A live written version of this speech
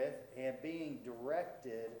and being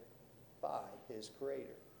directed by his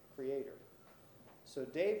creator. So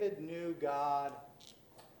David knew God.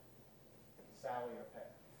 Sally or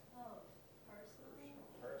Pat? Oh, personally?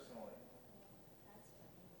 Personally.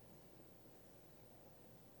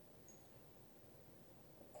 That's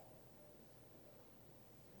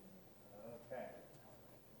funny. Okay.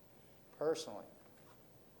 Personally.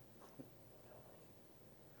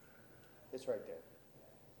 It's right there.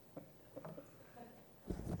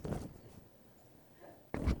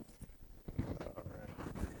 All right.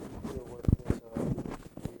 We'll work this up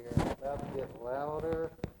here. About to get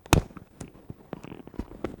louder.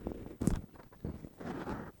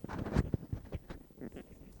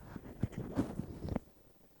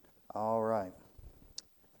 All right.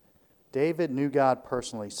 David knew God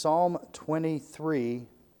personally. Psalm 23,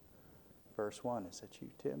 verse 1. Is that you,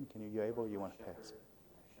 Tim? Can you able? You want to pass?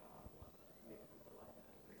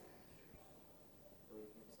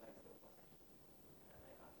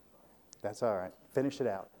 That's all right. Finish it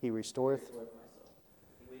out. He restoreth.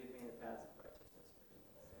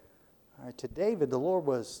 All right. To David, the Lord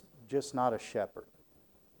was just not a shepherd.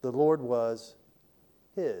 The Lord was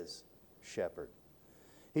his shepherd.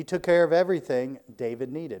 He took care of everything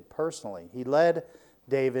David needed personally. He led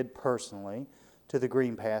David personally to the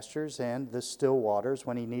green pastures and the still waters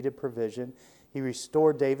when he needed provision. He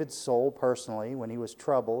restored David's soul personally when he was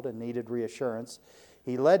troubled and needed reassurance.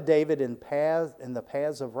 He led David in the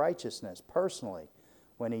paths of righteousness personally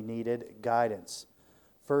when he needed guidance.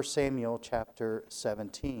 1 Samuel chapter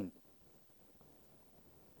 17,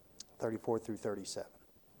 34 through 37.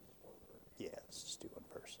 Yeah, let's just do one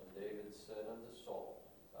verse. And David said unto Saul,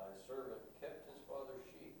 Thy servant kept his father's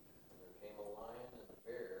sheep, and there came a lion and a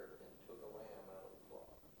bear, and took a lamb out of the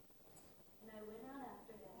flock. And I went out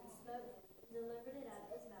after him, and smote him, and delivered it out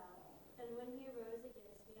of his mouth. And when he arose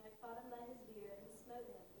against me, I caught him by his beard, and smote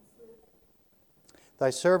him, and slew him. Thy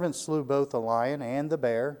servant slew both the lion and the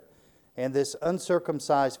bear, and this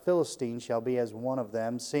uncircumcised Philistine shall be as one of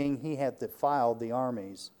them, seeing he hath defiled the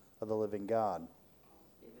armies of the living God.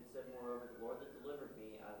 David said, Moreover, the Lord that delivered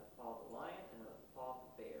me out of the paw of the lion and out of the paw of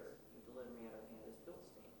the bear, who delivered me out of the hand of this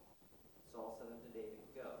Philistine. Saul said unto David,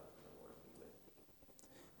 Go, the Lord be with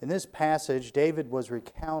thee. In this passage, David was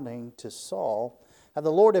recounting to Saul how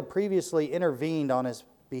the Lord had previously intervened on his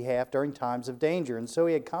behalf during times of danger, and so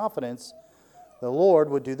he had confidence the Lord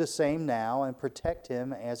would do the same now and protect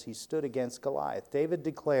him as he stood against Goliath. David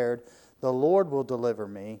declared, The Lord will deliver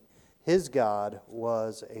me. His God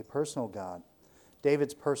was a personal God.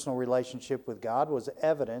 David's personal relationship with God was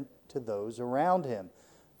evident to those around him.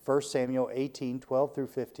 1 Samuel 18, 12 through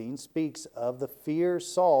 15 speaks of the fear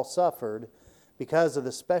Saul suffered because of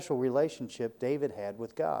the special relationship David had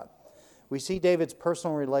with God. We see David's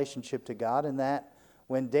personal relationship to God in that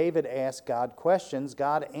when David asked God questions,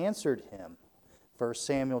 God answered him. 1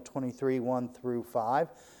 Samuel 23, 1 through 5.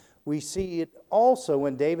 We see it also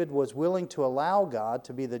when David was willing to allow God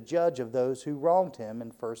to be the judge of those who wronged him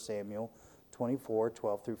in 1 Samuel 24,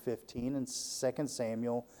 12 through 15, and 2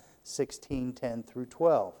 Samuel 16, 10 through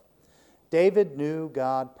 12. David knew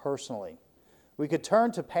God personally. We could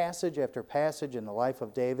turn to passage after passage in the life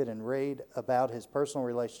of David and read about his personal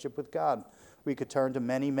relationship with God. We could turn to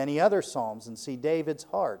many, many other Psalms and see David's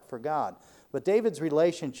heart for God. But David's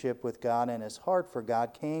relationship with God and his heart for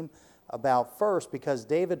God came about first because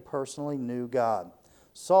David personally knew God.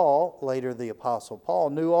 Saul, later the Apostle Paul,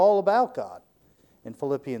 knew all about God. In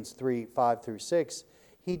Philippians 3, 5 through 6,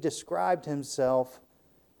 he described himself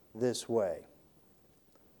this way.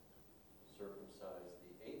 Circumcised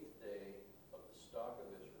the 8th day of the stock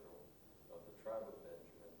of Israel, of the tribe of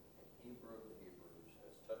Benjamin, and Hebrew of the Hebrews,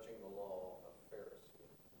 as touching the law of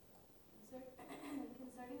Pharisee.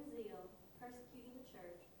 Concerning zeal, persecuting the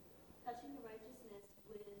church, touching the righteousness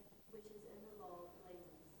which is in the law,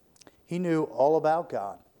 blameless. He knew all about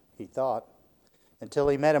God, he thought, until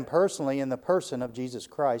he met him personally in the person of Jesus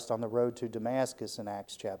Christ on the road to Damascus in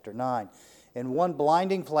Acts chapter 9. In one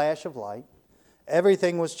blinding flash of light,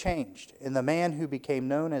 everything was changed, and the man who became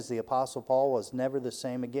known as the Apostle Paul was never the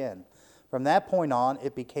same again. From that point on,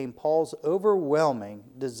 it became Paul's overwhelming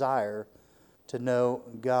desire to know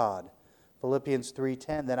God. Philippians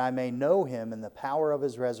 3:10, that I may know him in the power of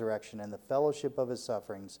his resurrection and the fellowship of his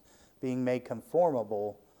sufferings, being made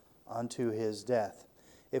conformable unto his death.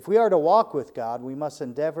 If we are to walk with God, we must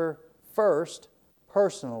endeavor first,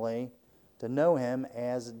 personally, to know him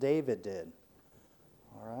as David did.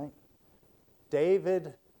 All right?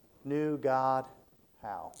 David knew God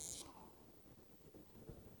how?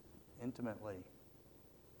 Intimately.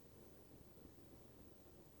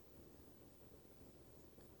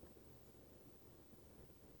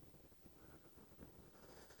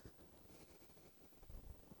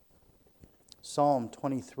 Psalm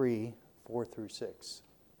 23, 4 through 6.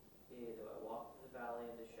 Yea, though I walk through the valley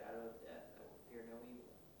of the shadow of death, I will fear no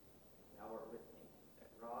evil. Thou art with me, thy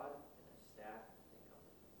rod and thy staff, they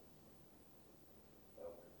comfort me.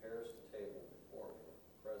 Thou preparest a table before me in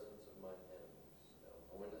the presence of my enemies. Thou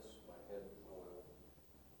anointest my head with oil,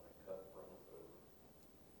 my cup runneth over.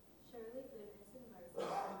 Surely goodness and mercy shall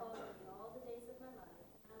follow me all the days of my life,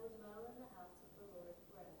 and I will dwell in the house of the Lord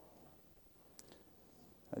forever.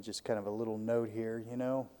 Just kind of a little note here,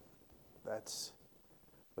 that's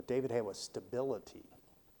what David had was stability.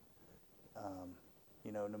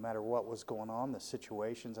 No matter what was going on, the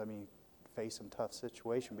situations, he faced some tough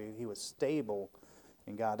situations, but he was stable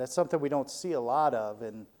in God. That's something we don't see a lot of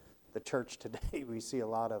in the church today. We see a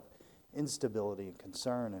lot of instability and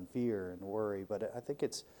concern and fear and worry, but I think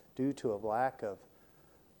it's due to a lack of,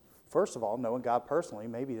 first of all, knowing God personally.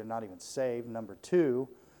 Maybe they're not even saved. Number two,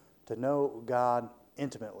 to know God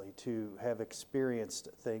intimately, to have experienced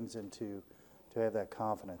things and to have that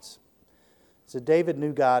confidence. So David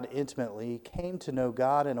knew God intimately. He came to know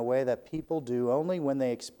God in a way that people do only when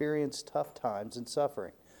they experience tough times and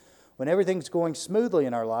suffering. When everything's going smoothly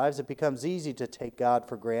in our lives, it becomes easy to take God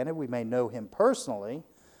for granted. We may know Him personally,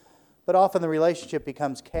 but often the relationship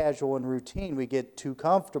becomes casual and routine. We get too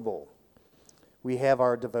comfortable. We have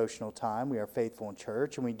our devotional time. We are faithful in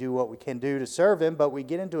church, and we do what we can do to serve Him, but we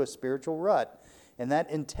get into a spiritual rut, and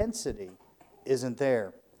that intensity isn't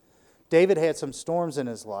there. David had some storms in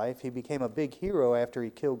his life. He became a big hero after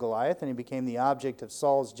he killed Goliath, and he became the object of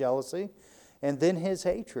Saul's jealousy and then his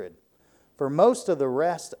hatred. For most of the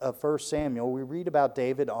rest of 1 Samuel, we read about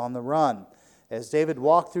David on the run. As David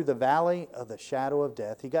walked through the valley of the shadow of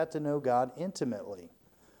death, he got to know God intimately.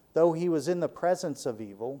 Though he was in the presence of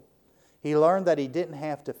evil, he learned that he didn't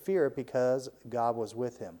have to fear it because God was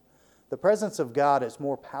with him. The presence of God is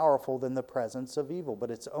more powerful than the presence of evil,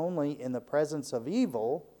 but it's only in the presence of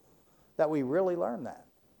evil that we really learn that.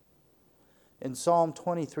 In Psalm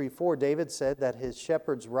 23:4, David said that his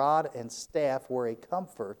shepherd's rod and staff were a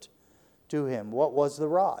comfort to him. What was the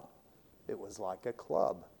rod? It was like a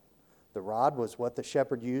club. The rod was what the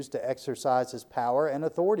shepherd used to exercise his power and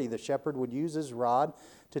authority. The shepherd would use his rod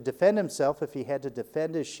to defend himself if he had to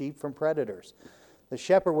defend his sheep from predators. The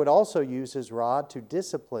shepherd would also use his rod to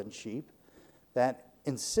discipline sheep that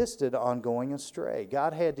insisted on going astray.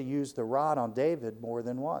 God had to use the rod on David more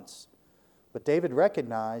than once. But David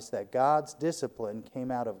recognized that God's discipline came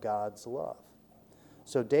out of God's love.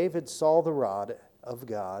 So David saw the rod of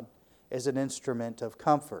God as an instrument of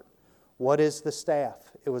comfort. What is the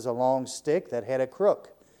staff? It was a long stick that had a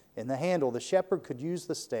crook in the handle. The shepherd could use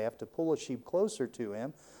the staff to pull a sheep closer to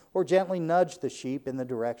him or gently nudge the sheep in the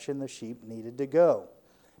direction the sheep needed to go.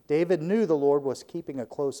 David knew the Lord was keeping a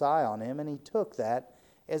close eye on him, and he took that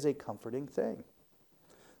as a comforting thing.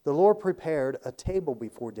 The Lord prepared a table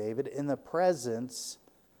before David in the presence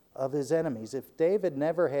of his enemies. If David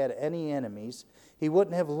never had any enemies, he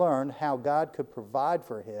wouldn't have learned how God could provide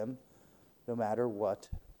for him no matter what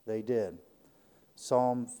they did.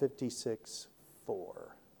 Psalm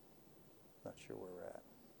 56:4. Not sure where we're at.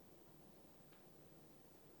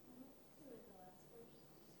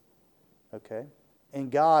 Okay. In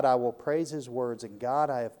God I will praise His words. In God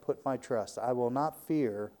I have put my trust. I will not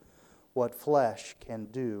fear what flesh can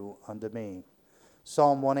do unto me.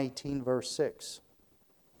 Psalm 118, verse 6.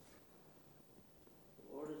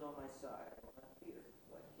 The Lord is on my side. I will not fear.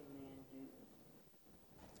 What can man do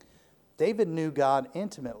unto me? David knew God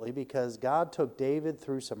intimately because God took David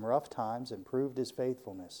through some rough times and proved His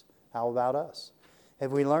faithfulness. How about us?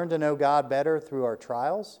 Have we learned to know God better through our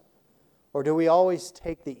trials? Or do we always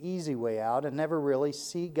take the easy way out and never really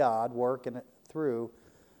see God work through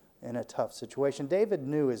in a tough situation? David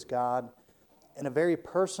knew his God in a very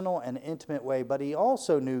personal and intimate way, but he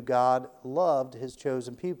also knew God loved His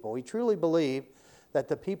chosen people. He truly believed that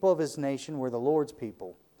the people of his nation were the Lord's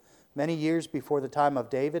people. Many years before the time of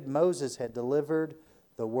David, Moses had delivered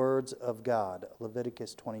the words of God.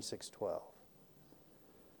 Leviticus 26:12.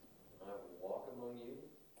 I will walk among you,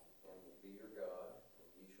 and will be your God, and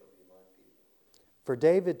ye shall be my people. For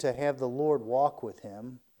David to have the Lord walk with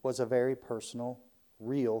him was a very personal,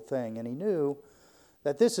 real thing, and he knew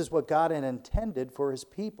that this is what God had intended for His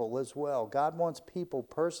people as well. God wants people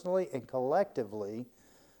personally and collectively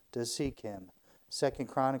to seek Him. 2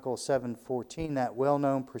 Chronicles 7:14, that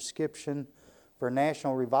well-known prescription for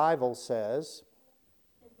national revival says,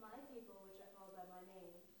 If my people, which are called by my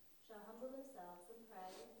name, shall humble themselves and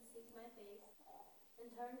pray and seek my face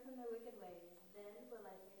and turn from their wicked ways, then will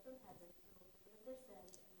I hear from heaven and will forgive their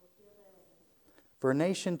sins and will heal their land. for a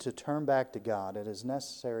nation to turn back to God, it is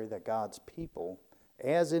necessary that God's people,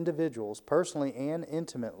 as individuals, personally and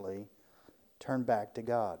intimately, turn back to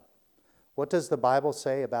God. What does the Bible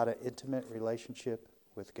say about an intimate relationship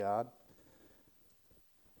with God?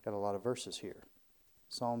 Got a lot of verses here.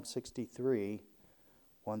 Psalm 63,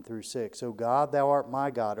 1 through 6. O God, thou art my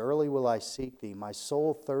God. Early will I seek thee. My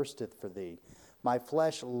soul thirsteth for thee. My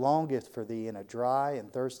flesh longeth for thee in a dry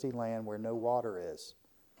and thirsty land where no water is.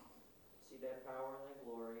 See thy power and thy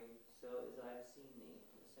glory, so as I have seen thee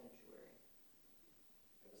in the sanctuary.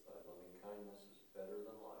 Because thy loving kindness is better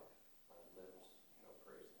than life, my lips shall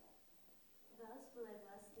praise thee. Thus will I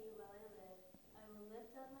bless thee while I live. I will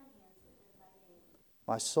lift up my hands in thy name.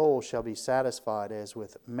 My soul shall be satisfied as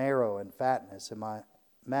with marrow and fatness, and my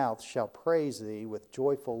mouth shall praise thee with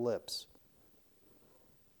joyful lips.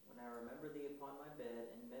 When I remember thee upon my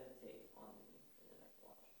bed and meditate on thee in the night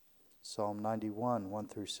watches. Psalm 91, 1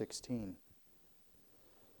 through 16.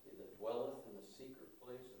 He that dwelleth in the secret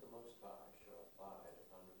place of the Most High shall abide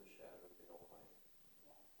under the shadow of the Almighty.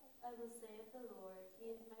 I will say of the Lord,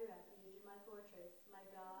 he is my refuge and my fortress, my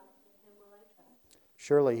God, in him will I trust.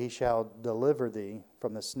 Surely he shall deliver thee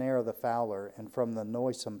from the snare of the fowler and from the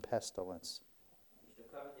noisome pestilence. He shall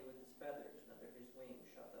cover thee with his feathers, and under his wings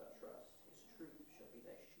shalt thou trust. His truth shall be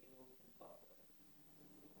thy shield and buckler.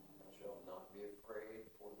 Thou shalt not be afraid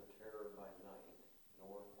for the terror by night,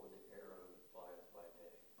 nor for the arrow that flieth by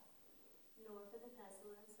day, Nor for the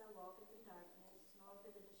pestilence that walketh in darkness, nor for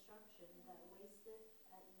the destruction that wasteth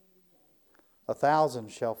at noonday. 1,000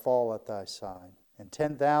 shall fall at thy side, and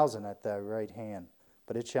 10,000 at thy right hand,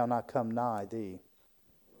 but it shall not come nigh thee.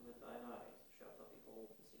 When with thine eyes shalt thou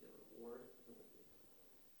behold and see the reward of the wicked.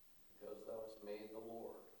 because thou hast made the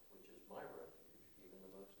Lord, which is my refuge, even the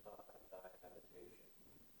Most High, thy habitation.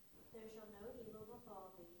 There shall no evil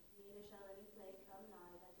befall thee, neither shall any plague come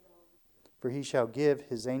nigh thy dwelling. For he shall give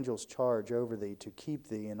his angels charge over thee to keep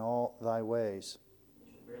thee in all thy ways. They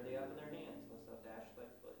shall bear thee up in their hands, lest thou dash thy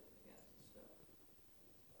foot against a stone.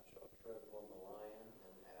 Thou shalt tread upon the lion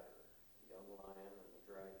and adder, the young lion and the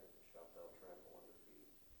dragon shalt thou trample under feet.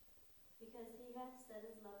 Because he hath set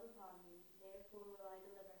his love upon me, therefore will I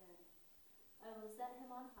deliver him. I will set him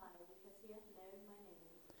on high, because he hath known my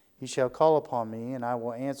name. He shall call upon me, and I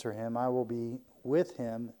will answer him. I will be with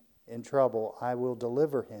him in trouble. I will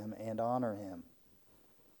deliver him and honor him.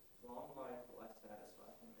 Long life will I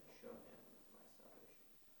satisfy him and show him my salvation.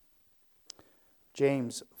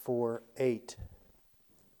 James 4:8.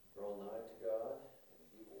 Draw nigh to God, and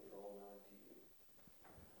he will draw nigh to you.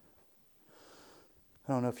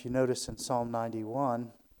 I don't know if you noticed in Psalm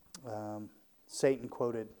 91, Satan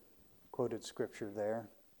quoted scripture there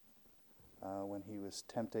when he was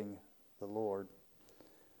tempting the Lord.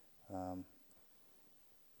 It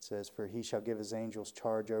says, For he shall give his angels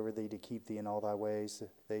charge over thee to keep thee in all thy ways.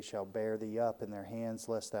 They shall bear thee up in their hands,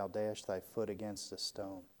 lest thou dash thy foot against a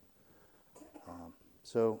stone.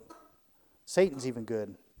 So Satan's even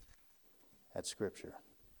good at scripture.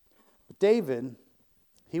 But David,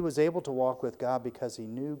 he was able to walk with God because he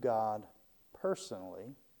knew God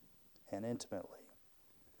personally and intimately.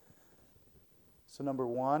 So number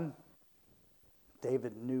one,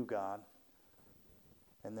 David knew God.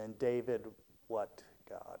 And then David, what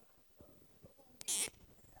God?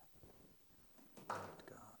 Loved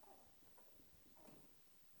God.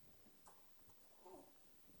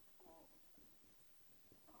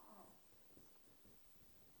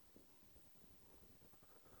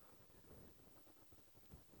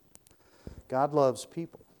 God loves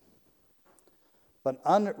people. But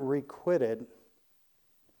unrequited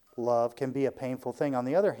love can be a painful thing. On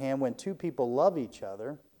the other hand, when two people love each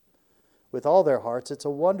other with all their hearts, it's a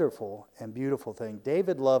wonderful and beautiful thing.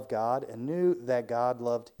 David loved God and knew that God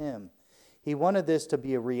loved him. He wanted this to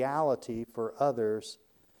be a reality for others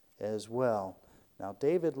as well. Now,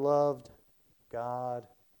 David loved God.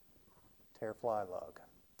 Terrafly lug.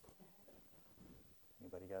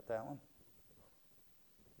 Anybody got that one?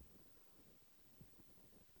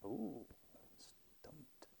 Ooh,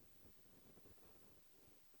 stumped.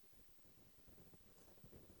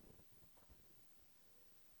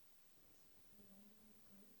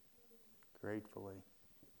 Gratefully.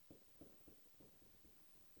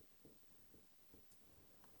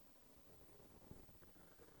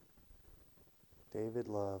 David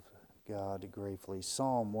loved God gratefully.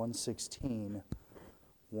 Psalm 116,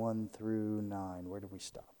 1 through 9. Where do we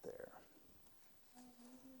stop there?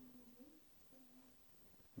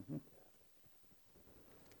 Mm-hmm.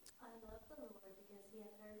 I love the Lord because he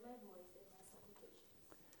hath heard my voice in my supplications.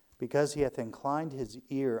 Because he hath inclined his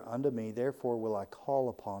ear unto me, therefore will I call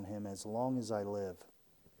upon him as long as I live.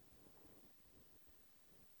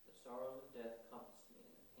 The sorrows of death compassed me,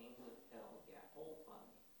 and the pains of hell gat hold upon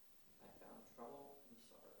me. I found trouble and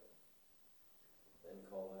sorrow. Then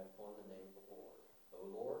call I upon the name of the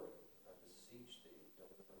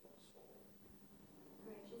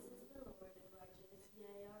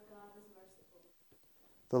Yea, our God is merciful.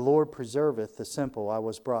 The Lord preserveth the simple. I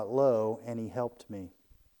was brought low, and he helped me.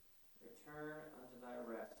 Return unto thy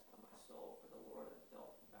rest, O my soul, for the Lord hath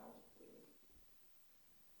dealt bountifully.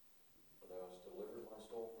 For thou hast delivered my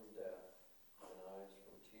soul from death, mine eyes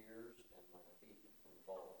from tears, and my feet from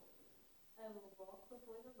falling. I will walk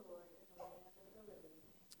before the Lord in the land of the living.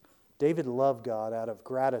 David loved God out of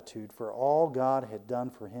gratitude for all God had done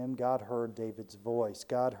for him. God heard David's voice.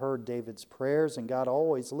 God heard David's prayers, and God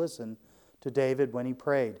always listened to David when he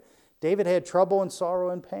prayed. David had trouble and sorrow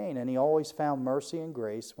and pain, and he always found mercy and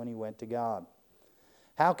grace when he went to God.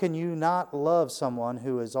 How can you not love someone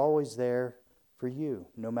who is always there for you,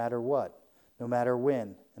 no matter what, no matter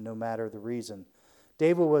when, and no matter the reason?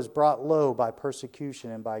 David was brought low by persecution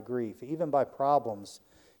and by grief, even by problems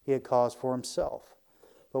he had caused for himself.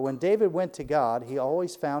 But when David went to God, he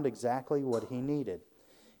always found exactly what he needed.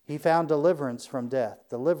 He found deliverance from death,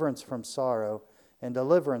 deliverance from sorrow, and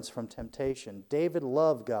deliverance from temptation. David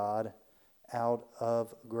loved God out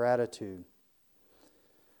of gratitude.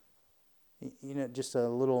 You know, just a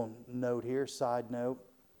little note here, side note.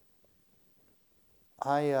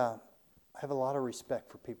 I have a lot of respect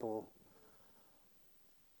for people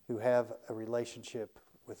who have a relationship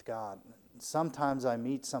with God. Sometimes I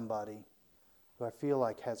meet somebody who I feel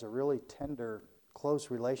like has a really tender,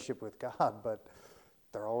 close relationship with God, but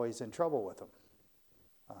they're always in trouble with him.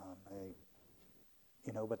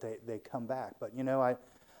 But they come back. But,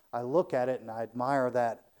 I look at it and I admire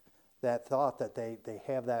that thought that they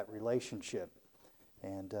have that relationship.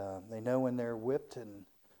 And they know when they're whipped, and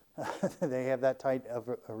they have that tight of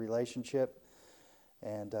a relationship.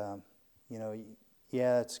 And,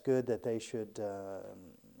 yeah, it's good that they should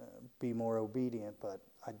be more obedient, but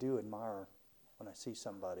I do admire when I see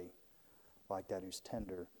somebody like that who's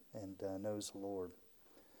tender and knows the Lord.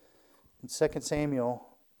 In 2 Samuel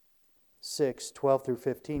 6:12 through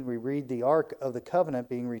 15, we read the Ark of the Covenant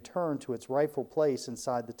being returned to its rightful place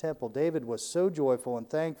inside the temple. David was so joyful and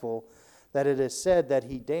thankful that it is said that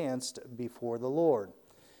he danced before the Lord.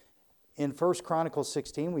 In 1 Chronicles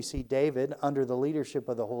 16, we see David, under the leadership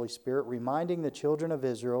of the Holy Spirit, reminding the children of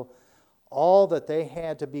Israel all that they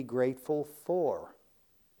had to be grateful for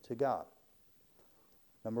to God.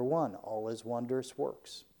 Number 1, all his wondrous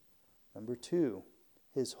works. Number 2,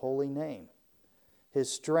 his holy name,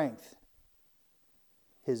 his strength,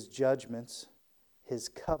 his judgments, his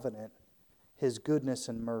covenant, his goodness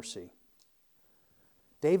and mercy.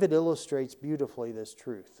 David illustrates beautifully this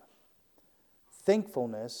truth.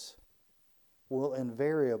 Thankfulness will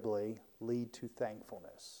invariably lead to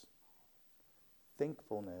thankfulness.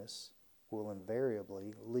 Thankfulness will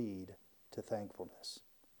invariably lead to thankfulness.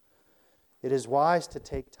 It is wise to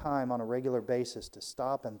take time on a regular basis to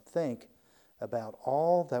stop and think about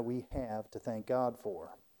all that we have to thank God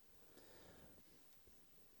for.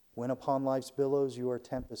 When upon life's billows you are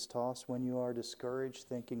tempest-tossed, when you are discouraged,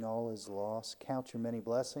 thinking all is lost, count your many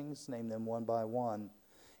blessings, name them one by one,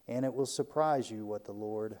 and it will surprise you what the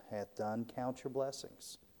Lord hath done. Count your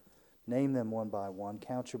blessings. Name them one by one.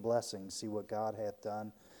 Count your blessings, see what God hath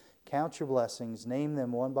done. Count your blessings, name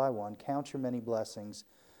them one by one. Count your many blessings,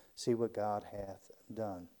 see what God hath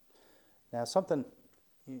done. Now, something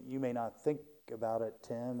you may not think about it,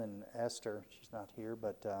 Tim and Esther, she's not here,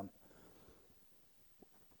 but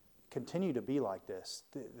continue to be like this.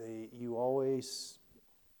 You always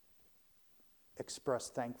express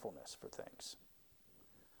thankfulness for things.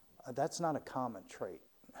 That's not a common trait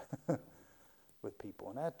with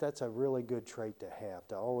people, and that's a really good trait to have,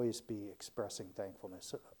 to always be expressing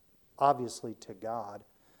thankfulness, obviously to God,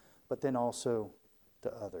 but then also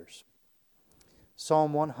to others.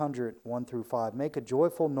 Psalm 100, 1 through 5. Make a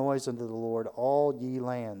joyful noise unto the Lord, all ye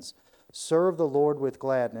lands. Serve the Lord with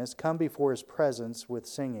gladness. Come before his presence with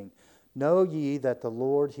singing. Know ye that the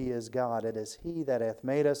Lord, he is God. It is he that hath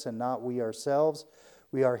made us, and not we ourselves.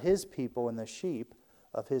 We are his people, and the sheep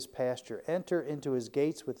of his pasture. Enter into his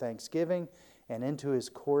gates with thanksgiving, and into his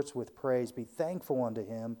courts with praise. Be thankful unto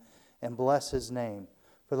him, and bless his name.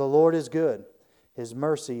 For the Lord is good. His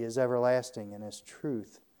mercy is everlasting, and his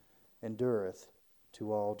truth endureth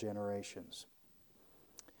to all generations.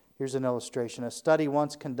 Here's an illustration. A study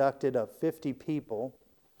once conducted of 50 people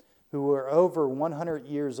who were over 100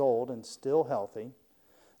 years old and still healthy.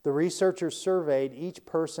 The researchers surveyed each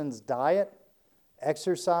person's diet,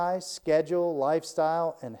 exercise, schedule,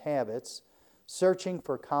 lifestyle, and habits, searching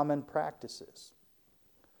for common practices.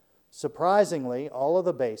 Surprisingly, all of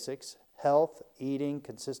the basics, health, eating,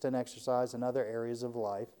 consistent exercise, and other areas of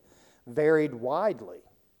life, varied widely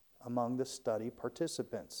among the study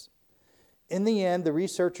participants. In the end, the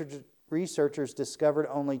researchers discovered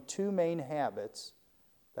only 2 main habits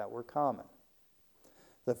that were common.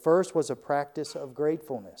 The first was a practice of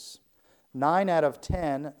gratefulness. 9 out of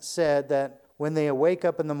 10 said that when they wake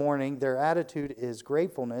up in the morning, their attitude is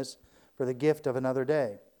gratefulness for the gift of another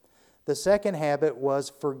day. The second habit was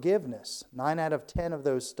forgiveness. 9 out of 10 of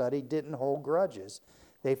those studied didn't hold grudges.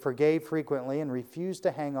 They forgave frequently and refused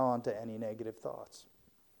to hang on to any negative thoughts.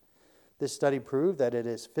 This study proved that it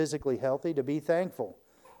is physically healthy to be thankful.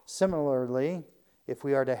 Similarly, if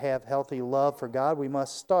we are to have healthy love for God, we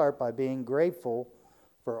must start by being grateful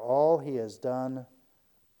for all He has done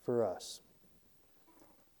for us.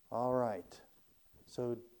 All right.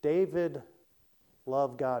 So David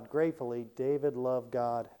loved God gratefully. David loved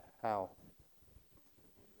God how?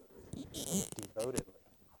 Devotedly.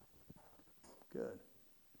 Good.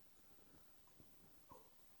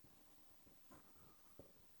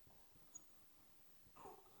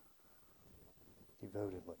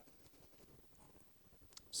 Devotedly.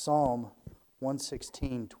 Psalm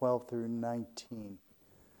 116, 12 through 19.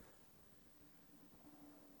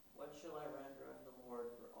 What shall I render unto the Lord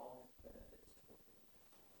for all his benefits toward me?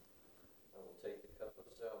 I will take the cup of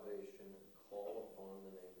salvation and call upon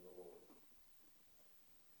the name of the Lord.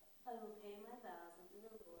 I will pay my vows unto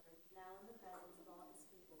the Lord, now in the presence of all his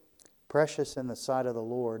people. Precious in the sight of the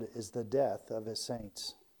Lord is the death of his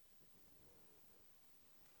saints.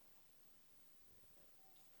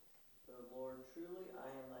 O Lord, truly I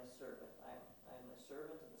am thy servant. I am thy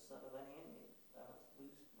servant and the son of thy handmaid. Thou hast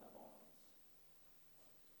loosed my bonds.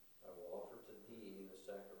 I will offer to thee the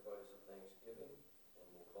sacrifice of thanksgiving and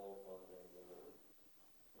will call upon the name of the Lord.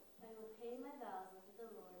 I will pay my vows unto the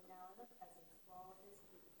Lord, now in the presence of all his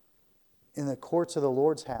people. In the courts of the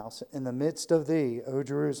Lord's house, in the midst of thee, O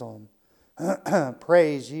Jerusalem,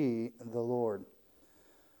 praise ye the Lord.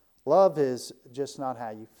 Love is just not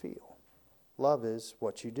how you feel. Love is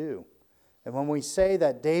what you do. And when we say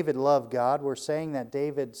that David loved God, we're saying that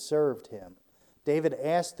David served him. David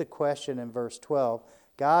asked the question in verse 12,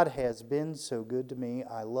 God has been so good to me.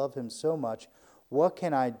 I love him so much. What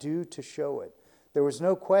can I do to show it? There was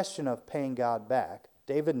no question of paying God back.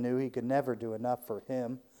 David knew he could never do enough for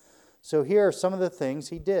him. So here are some of the things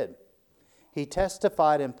he did. He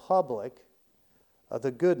testified in public of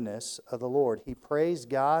the goodness of the Lord. He praised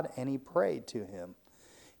God and he prayed to him.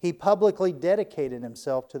 He publicly dedicated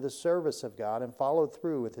himself to the service of God and followed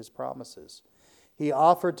through with his promises. He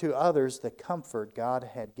offered to others the comfort God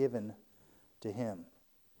had given to him.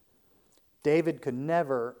 David could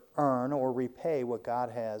never earn or repay what God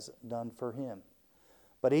has done for him.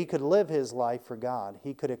 But he could live his life for God.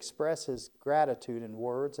 He could express his gratitude in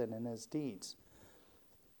words and in his deeds.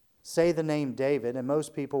 Say the name David, and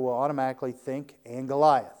most people will automatically think, and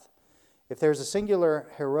Goliath. If there's a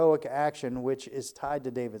singular heroic action which is tied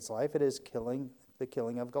to David's life, it is the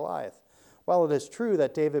killing of Goliath. While it is true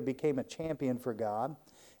that David became a champion for God,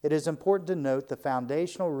 it is important to note the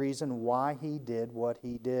foundational reason why he did what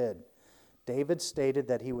he did. David stated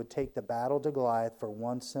that he would take the battle to Goliath for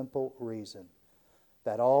one simple reason,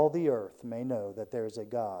 that all the earth may know that there is a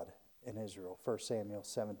God in Israel. 1 Samuel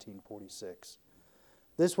 17:46.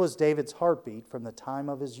 This was David's heartbeat from the time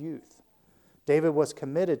of his youth. David was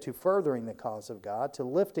committed to furthering the cause of God, to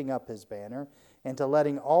lifting up his banner, and to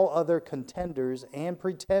letting all other contenders and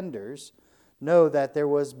pretenders know that there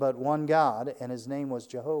was but one God, and his name was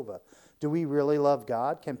Jehovah. Do we really love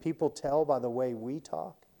God? Can people tell by the way we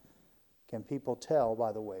talk? Can people tell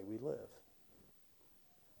by the way we live?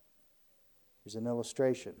 Here's an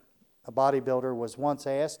illustration. A bodybuilder was once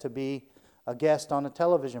asked to be a guest on a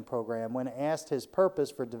television program. When asked his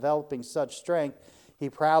purpose for developing such strength, he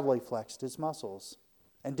proudly flexed his muscles.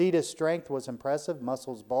 Indeed, his strength was impressive.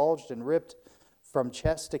 Muscles bulged and ripped from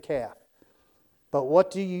chest to calf. But what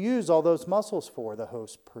do you use all those muscles for? The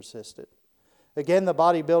host persisted. Again, the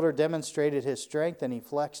bodybuilder demonstrated his strength and he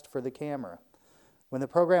flexed for the camera. When the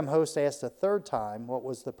program host asked a third time what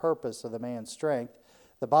was the purpose of the man's strength,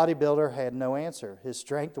 the bodybuilder had no answer. His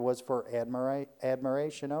strength was for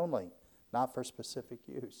admiration only, not for specific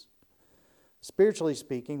use. Spiritually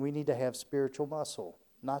speaking, we need to have spiritual muscle,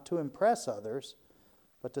 not to impress others,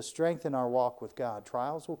 but to strengthen our walk with God.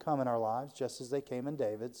 Trials will come in our lives, just as they came in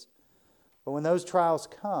David's. But when those trials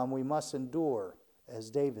come, we must endure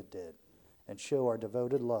as David did and show our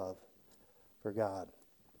devoted love for God.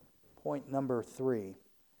 Point number 3.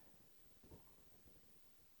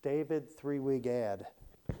 David, 3-week ad.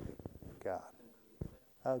 God.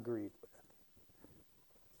 Agreed with.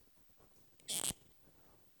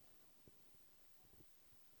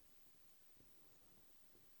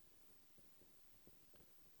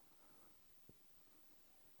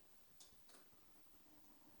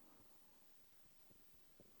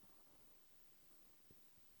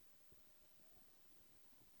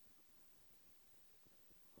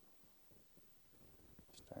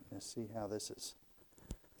 Let's see how this is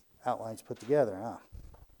outlines put together, huh?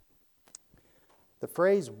 The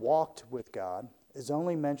phrase walked with God is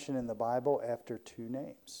only mentioned in the Bible after two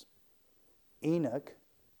names, Enoch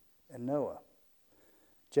and Noah.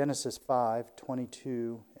 Genesis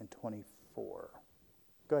 5:22 and 24.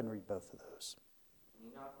 Go ahead and read both of those.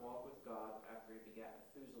 And Enoch walked with God after he begat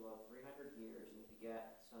Methuselah 300 years, and he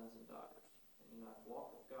begat sons and daughters. And Enoch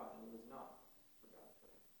walked with God, and he was not, for God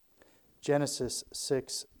took him. Genesis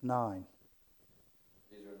 6:9.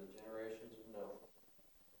 These are the generations of Noah.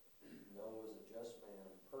 Noah was a just man,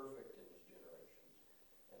 perfect in his generations,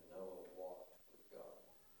 and Noah walked with God.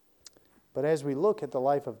 But as we look at the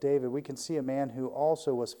life of David, we can see a man who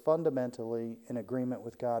also was fundamentally in agreement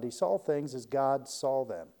with God. He saw things as God saw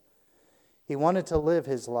them. He wanted to live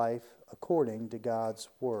his life according to God's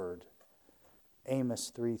word.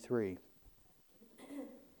 Amos 3:3.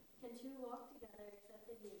 Can two walk together except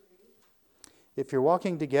they be agreed? If you're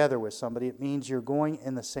walking together with somebody, it means you're going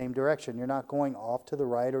in the same direction. You're not going off to the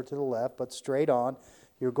right or to the left, but straight on.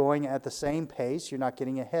 You're going at the same pace. You're not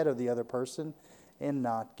getting ahead of the other person and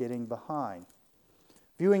not getting behind.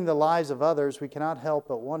 Viewing the lives of others, we cannot help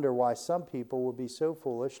but wonder why some people would be so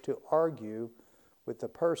foolish to argue with the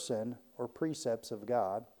person or precepts of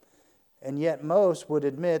God. And yet most would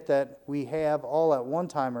admit that we have all at one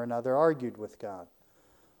time or another argued with God.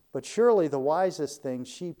 But surely the wisest thing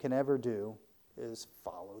sheep can ever do is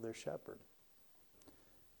follow their shepherd.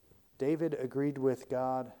 David agreed with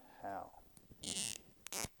God how?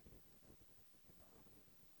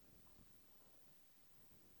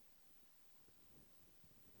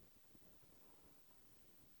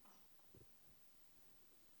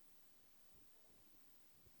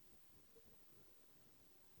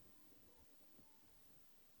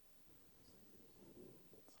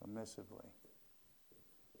 Submissively.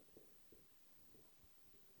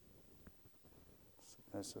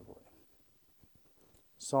 Submissively.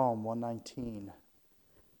 Psalm 119,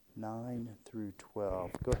 9 through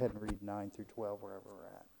 12. Go ahead and read 9 through 12 wherever we're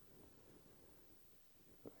at.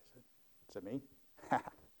 Who is it? Is it me?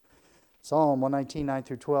 Psalm 119, 9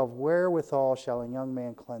 through 12. Wherewithal shall a young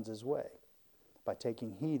man cleanse his way? By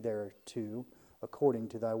taking heed thereto, according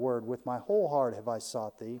to thy word. With my whole heart have I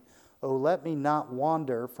sought thee. O let me not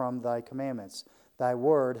wander from thy commandments. Thy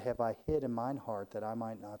word have I hid in mine heart, that I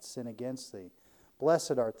might not sin against thee.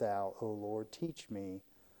 Blessed art thou, O Lord, teach me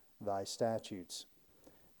thy statutes.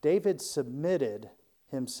 David submitted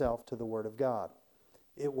himself to the word of God.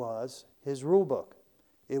 It was his rule book.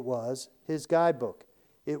 It was his guidebook.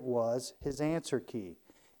 It was his answer key.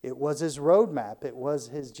 It was his roadmap. It was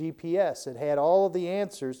his GPS. It had all of the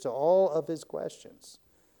answers to all of his questions.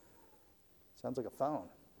 Sounds like a phone.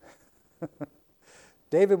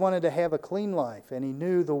 David wanted to have a clean life, and he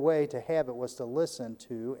knew the way to have it was to listen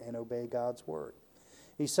to and obey God's word.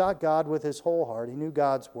 He sought God with his whole heart. He knew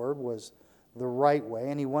God's word was the right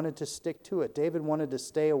way, and he wanted to stick to it. David wanted to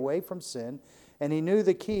stay away from sin, and he knew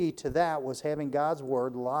the key to that was having God's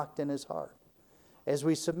word locked in his heart. As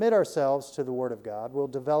we submit ourselves to the word of God, we'll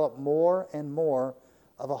develop more and more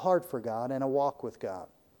of a heart for God and a walk with God.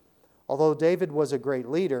 Although David was a great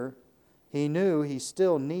leader, he knew he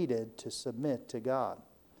still needed to submit to God.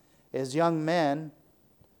 As a young man,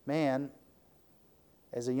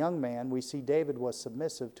 we see David was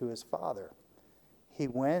submissive to his father. He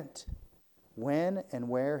went when and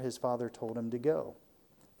where his father told him to go.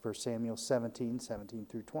 1 Samuel 17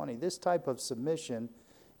 through 20. This type of submission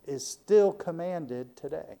is still commanded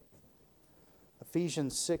today.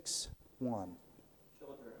 Ephesians 6:1.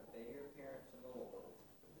 Children, obey your parents in the Lord,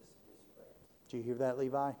 for this is right. Did you hear that,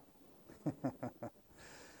 Levi?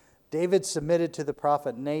 David submitted to the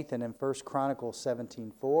prophet Nathan in 1 Chronicles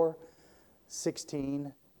 17:4,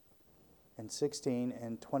 16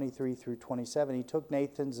 and 23 through 27. He took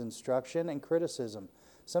Nathan's instruction and criticism.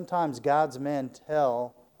 Sometimes God's men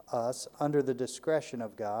tell us, under the discretion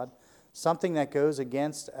of God, something that goes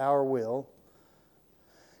against our will.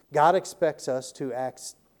 God expects us to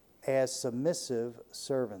act as submissive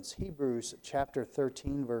servants. Hebrews chapter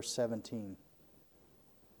 13, verse 17.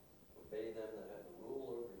 Obey them that have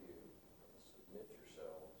rule over you, and submit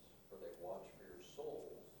yourselves, for they watch for your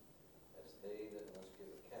souls, as they that must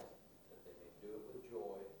give account, that they may do it with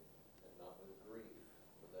joy, and not with grief,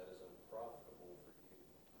 for that is unprofitable for you.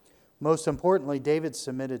 Most importantly, David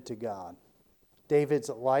submitted to God. David's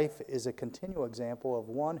life is a continual example of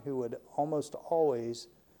one who would almost always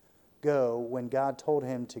go when God told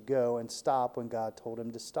him to go and stop when God told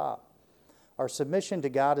him to stop. Our submission to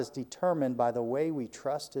God is determined by the way we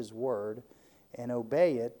trust His Word and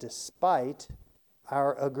obey it despite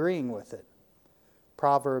our agreeing with it.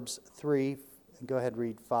 Proverbs 3, go ahead,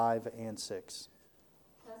 read 5 and 6.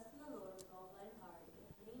 Trust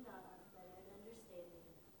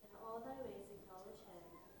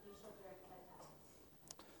direct my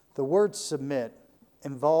paths. The word submit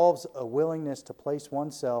involves a willingness to place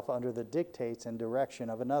oneself under the dictates and direction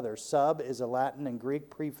of another. Sub is a Latin and Greek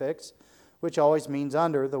prefix which always means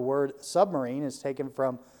under. The word submarine is taken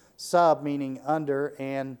from sub, meaning under,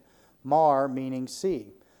 and mar, meaning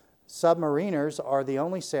sea. Submariners are the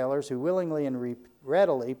only sailors who willingly and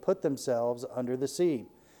readily put themselves under the sea.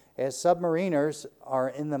 As submariners are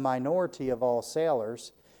in the minority of all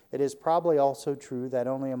sailors, it is probably also true that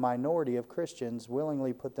only a minority of Christians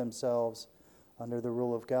willingly put themselves under the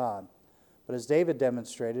rule of God. But as David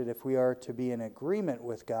demonstrated, if we are to be in agreement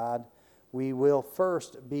with God, we will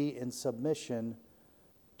first be in submission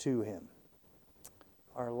to Him.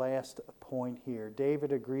 Our last point here.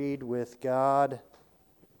 David agreed with God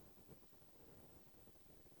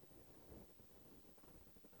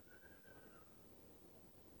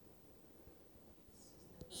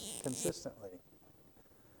consistently.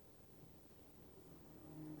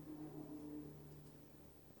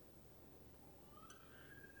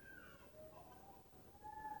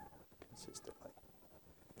 Consistently.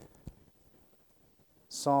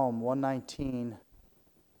 Psalm 119,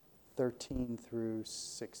 13 through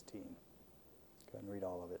 16. Go ahead and read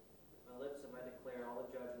all of it. My lips have I declared all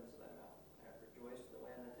the judgments of thy mouth. I have rejoiced in the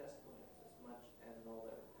land of thy testimonies, as much as in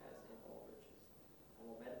all riches. I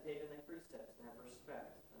will meditate in thy precepts and have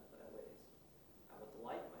respect unto thy ways. I will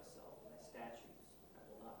delight myself in thy statutes. I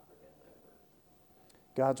will not forget thy word.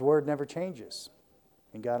 God's word never changes,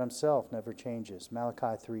 and God Himself never changes.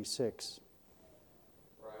 Malachi 3:6.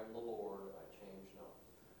 For I am the Lord, I change not.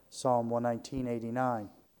 Psalm 119:89.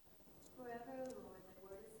 Forever, O Lord, thy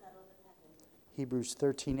word is settled in heaven. Hebrews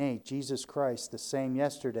 13:8. Jesus Christ, the same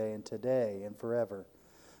yesterday and today and forever.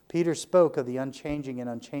 Peter spoke of the unchanging and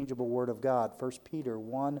unchangeable word of God. 1 Peter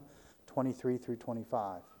 1:23 through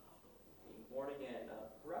 25. Being born again,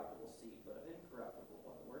 not of corruptible seed, but of incorruptible,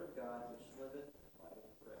 by the word of God, which liveth and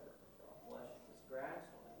abideth forever. For all flesh is as grass,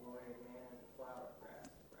 and the glory of man is the flower of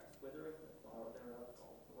grass. The grass withereth, and the flower thereof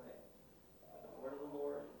falleth away. But the word of the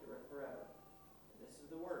Lord endureth forever. And this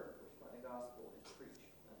is the word which by the gospel is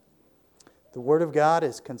preached unto you. The word of God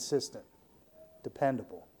is consistent,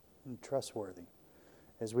 dependable, and trustworthy.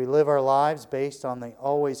 As we live our lives based on the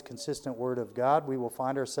always consistent word of God, we will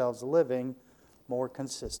find ourselves living more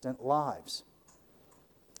consistent lives.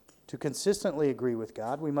 To consistently agree with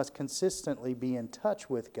God, we must consistently be in touch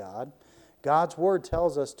with God. God's word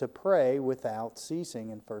tells us to pray without ceasing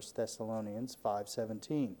in 1 Thessalonians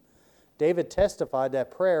 5:17. David testified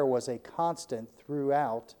that prayer was a constant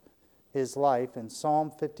throughout his life. In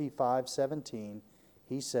Psalm 55:17,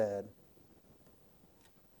 he said,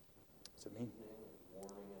 "Is it me?" Evening and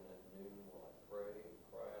morning and at noon will I pray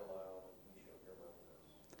and cry aloud, and he shall hear my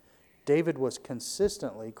voice. David was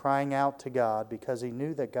consistently crying out to God because he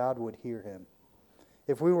knew that God would hear him.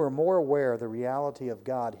 If we were more aware of the reality of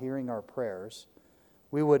God hearing our prayers,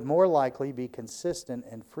 we would more likely be consistent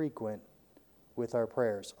and frequent with our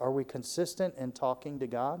prayers. Are we consistent in talking to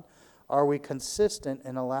God? Are we consistent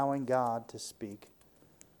in allowing God to speak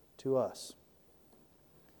to us?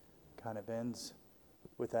 Kind of ends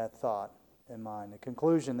with that thought in mind. In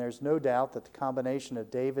conclusion, there's no doubt that the combination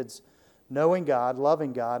of David's knowing God,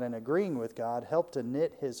 loving God, and agreeing with God helped to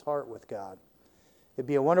knit his heart with God. It'd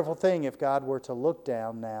be a wonderful thing if God were to look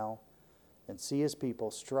down now and see His people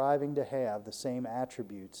striving to have the same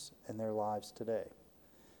attributes in their lives today.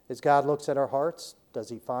 As God looks at our hearts, does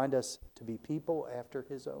He find us to be people after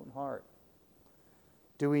His own heart?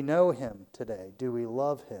 Do we know Him today? Do we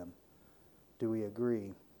love Him? Do we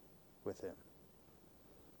agree with Him?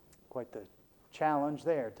 Quite the challenge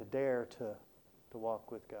there to dare to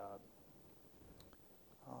walk with God.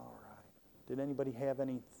 All right. Did anybody have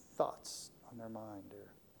any thoughts on their mind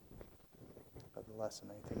or of the lesson?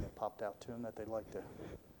 Anything that popped out to them that they'd like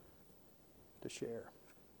to share?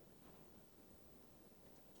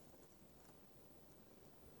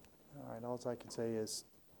 All right, all I can say is,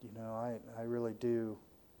 I really do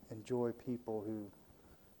enjoy people who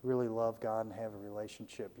really love God and have a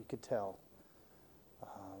relationship. You could tell.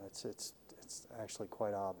 It's actually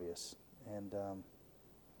quite obvious, and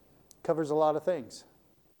covers a lot of things.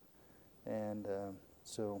 And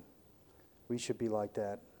so we should be like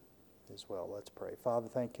that as well. Let's pray. Father,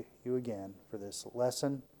 thank you again for this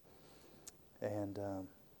lesson. And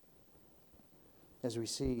as we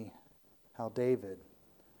see how David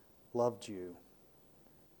loved you,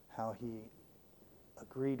 how he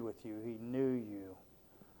agreed with you, he knew you,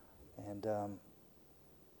 and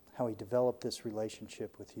how he developed this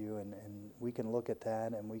relationship with you, and we can look at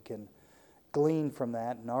that and we can glean from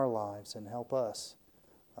that in our lives and help us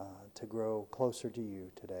to grow closer to you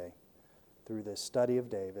today through this study of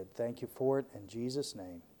David. Thank you for it in Jesus'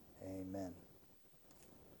 name. Amen.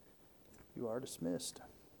 You are dismissed.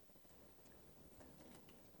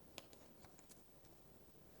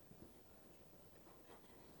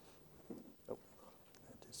 Oh,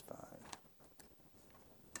 that is fine.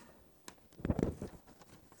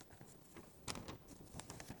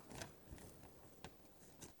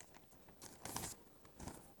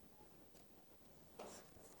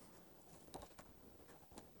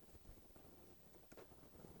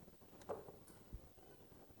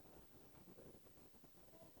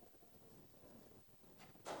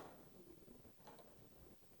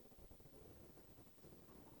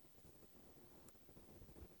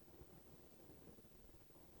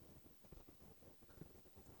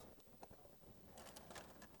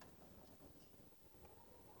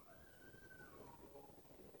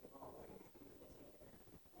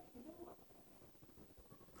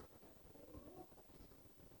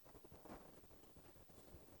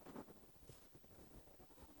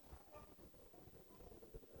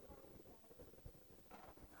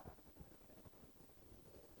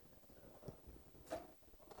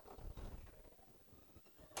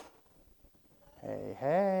 Hey,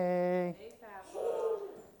 hey. Hey, Papa.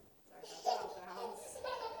 Sorry about that bounce.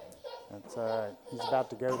 That's all right. He's about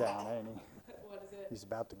to go down, ain't he? What is it? He's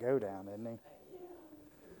about to go down, isn't he? Yeah.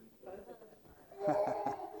 Both of them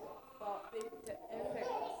are. Well, in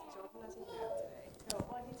fairness, Jordan and I took a nap today. No,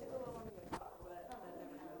 well, he took a little longer than a car, but that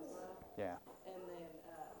never goes well. Yeah. And then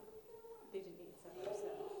they didn't eat supper, so,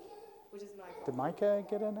 which is my fault. Did Micah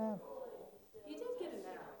get a nap? He did get a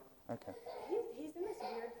nap. Okay. He's in this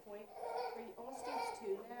weird point where he almost needs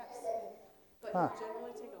 2 naps, but Huh. he'll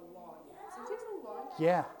generally take a long nap. So he takes a long nap,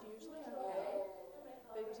 Yeah. it's usually okay.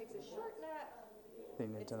 But if he takes a short nap, He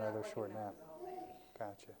needs it's another not like short a nap. the whole day.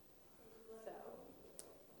 Gotcha. So,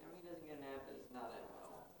 Now, he doesn't get a nap is not at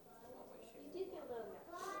all. No way, shape, You did get a little nap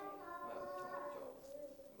today. well, Joel.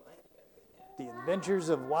 Mike got a good nap. The Adventures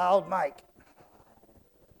of Wild Mike.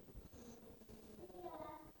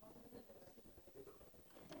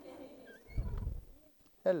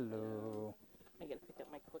 Hello. I gotta pick up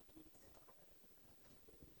my cookies.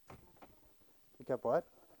 Pick up what?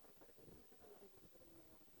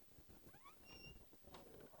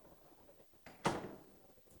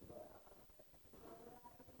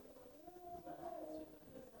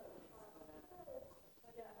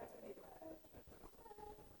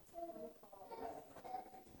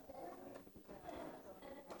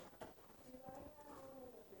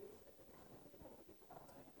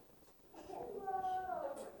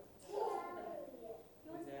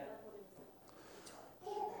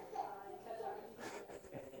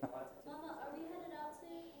 Mama, are we headed out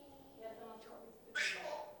soon? Yes, I'm on short. Okay.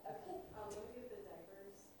 Let me get the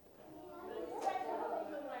diapers. But if you guys want to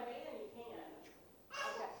put in my van, you can.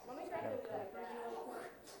 Okay. Let me grab the diapers really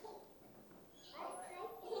quick.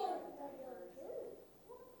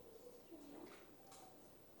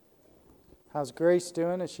 How's Grace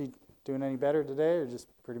doing? Is she doing any better today or just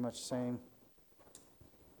pretty much the same?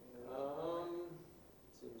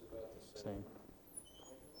 Seems about the Same. same.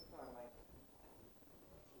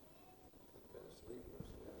 Been asleep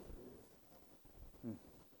most of the afternoon.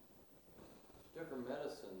 She took her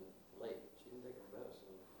medicine late. She didn't take her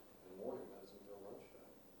medicine, her morning medicine until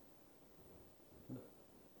lunchtime.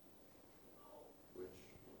 Which,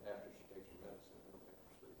 after she takes her medicine, it'll make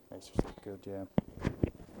her sleep. Makes her sleep good, yeah.